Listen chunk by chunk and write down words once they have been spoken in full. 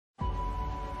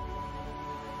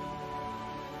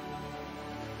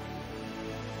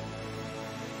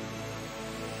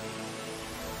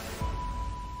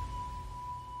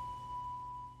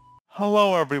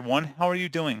Hello everyone, how are you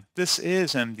doing? This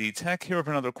is MD Tech here with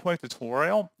another quick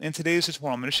tutorial. In today's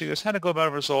tutorial, I'm going to show you guys how to go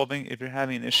about resolving if you're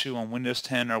having an issue on Windows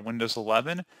 10 or Windows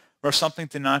 11 where something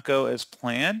did not go as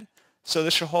planned. So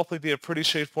this should hopefully be a pretty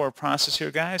straightforward process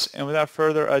here, guys. And without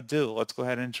further ado, let's go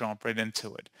ahead and jump right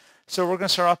into it. So we're going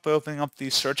to start off by opening up the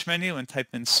search menu and type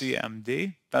in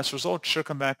CMD. Best result should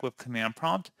come back with command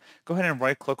prompt. Go ahead and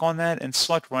right click on that and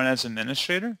select Run as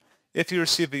Administrator. If you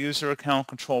receive a user account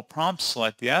control prompt,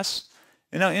 select yes.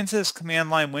 And now into this command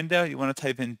line window, you want to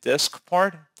type in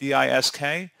diskpart,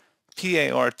 D-I-S-K-P-A-R-T,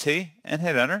 and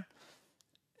hit enter,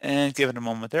 and give it a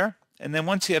moment there. And then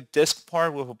once you have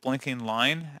diskpart with a blinking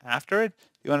line after it,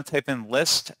 you want to type in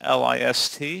list,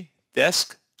 L-I-S-T,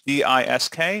 disk,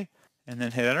 D-I-S-K, and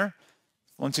then hit enter.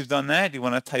 Once you've done that, you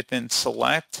want to type in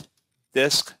select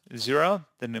disk 0,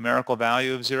 the numerical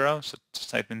value of 0, so just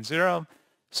type in 0.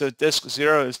 So disk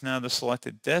 0 is now the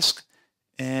selected disk.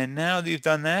 And now that you've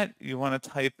done that, you want to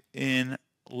type in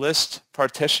list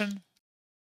partition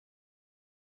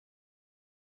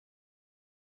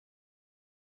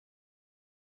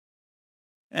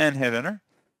and hit enter.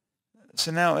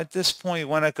 So now at this point, you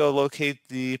want to go locate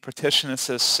the partition that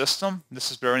says system.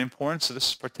 This is very important. So this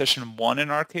is partition 1 in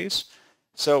our case.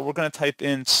 So we're going to type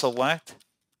in select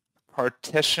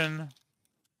partition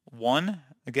 1.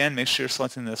 Again, make sure you're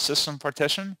selecting the system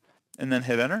partition and then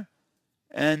hit enter.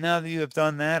 And now that you have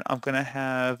done that, I'm going to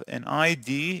have an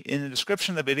ID in the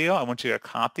description of the video. I want you to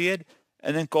copy it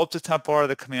and then go up to the top bar of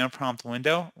the command prompt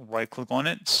window, right click on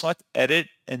it, select edit,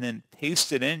 and then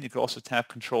paste it in. You can also tap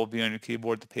Control V on your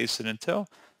keyboard to paste it in too.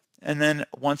 And then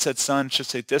once that's done, it should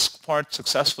say disk part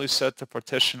successfully set to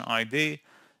partition ID.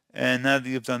 And now that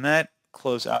you've done that,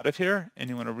 close out of here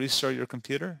and you want to restart your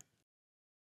computer.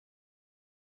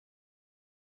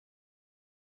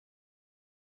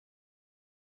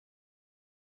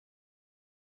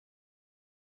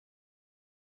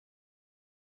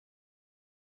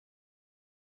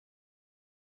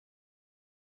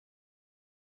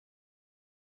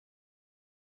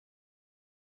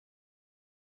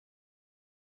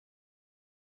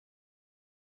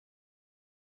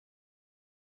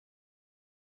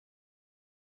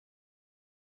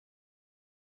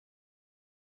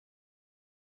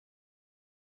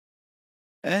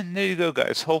 And there you go,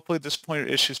 guys. Hopefully this pointer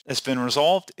issue has been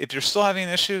resolved. If you're still having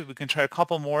an issue, we can try a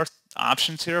couple more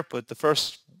options here, but the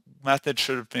first method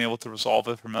should have been able to resolve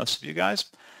it for most of you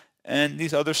guys. And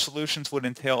these other solutions would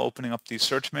entail opening up the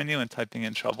search menu and typing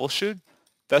in troubleshoot.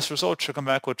 Best result should come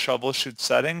back with troubleshoot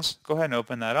settings. Go ahead and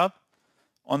open that up.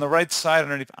 On the right side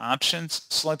underneath options,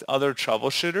 select other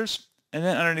troubleshooters. And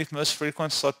then underneath most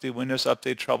frequent, select the Windows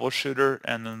Update troubleshooter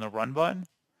and then the run button.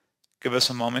 Give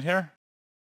us a moment here.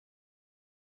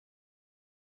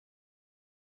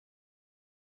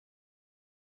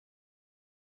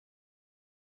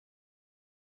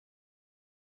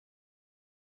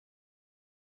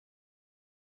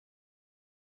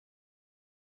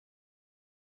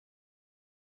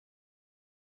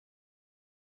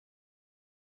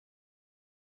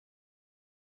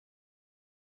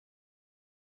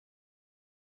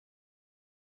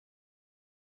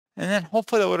 And then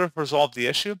hopefully that would have resolved the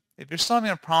issue. If you're still having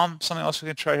a problem, something else we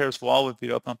can try here as well would be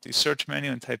to open up the search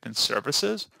menu and type in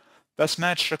services. Best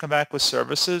match should come back with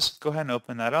services. Go ahead and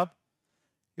open that up.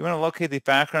 You want to locate the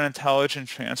background intelligence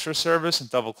transfer service and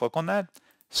double click on that.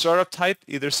 Startup type,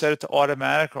 either set it to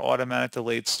automatic or automatic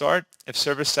delayed start. If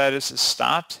service status is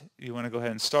stopped, you want to go ahead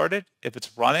and start it. If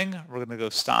it's running, we're going to go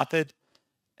stop it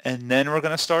and then we're going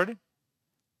to start it.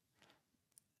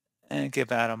 And give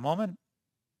that a moment.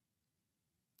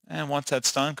 And once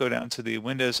that's done, go down to the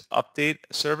Windows Update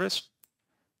service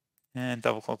and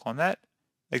double click on that.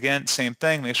 Again, same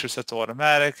thing, make sure it's set to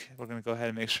automatic. We're going to go ahead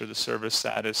and make sure the service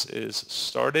status is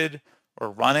started or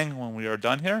running when we are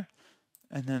done here.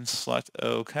 And then select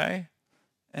OK.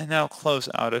 And now close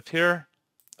out of here.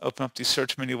 Open up the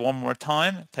search menu one more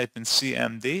time. Type in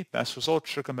CMD. Best result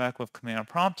should come back with command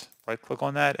prompt. Right click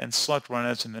on that and select Run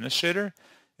as Administrator.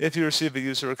 If you receive a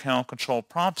user account control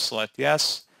prompt, select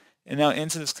yes. And now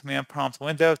into this command prompt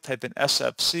window, type in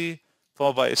SFC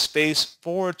followed by a space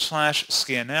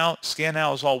 /scan out. Scan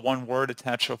out is all one word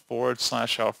attached to a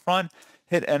 / out front.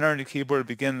 Hit enter on your keyboard to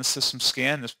begin the system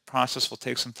scan. This process will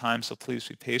take some time, so please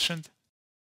be patient.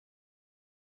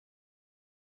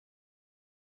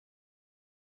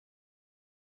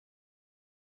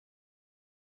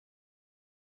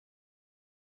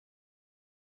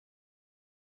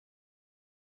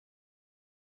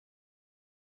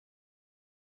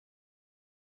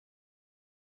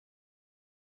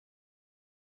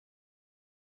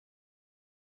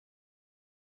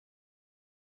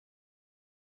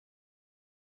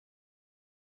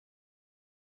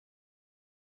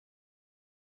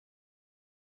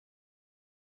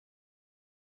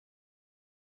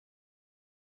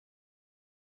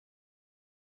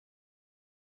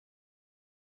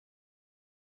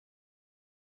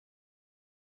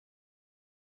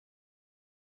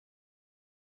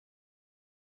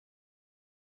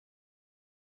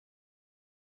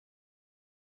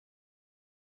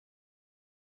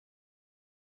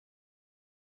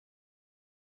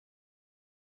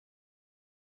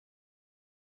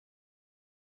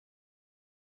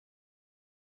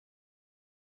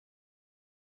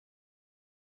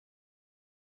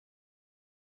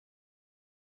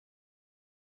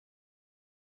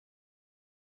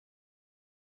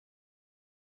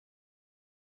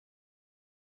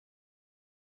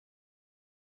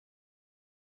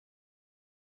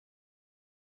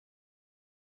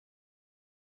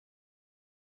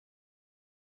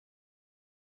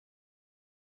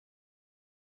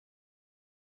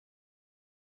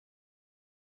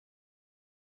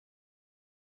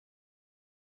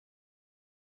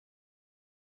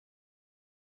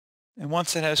 And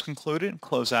once it has concluded,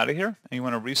 close out of here, and you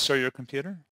want to restart your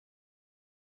computer.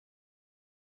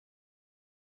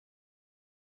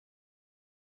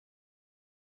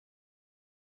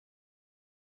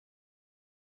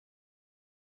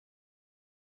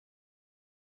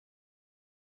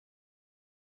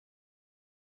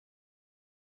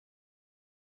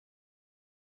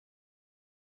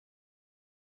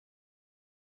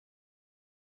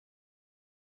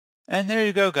 And there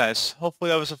you go, guys.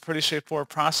 Hopefully that was a pretty straightforward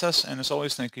process. And as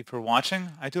always, thank you for watching.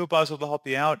 I do hope I was able to help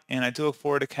you out, and I do look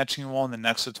forward to catching you all in the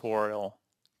next tutorial.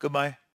 Goodbye.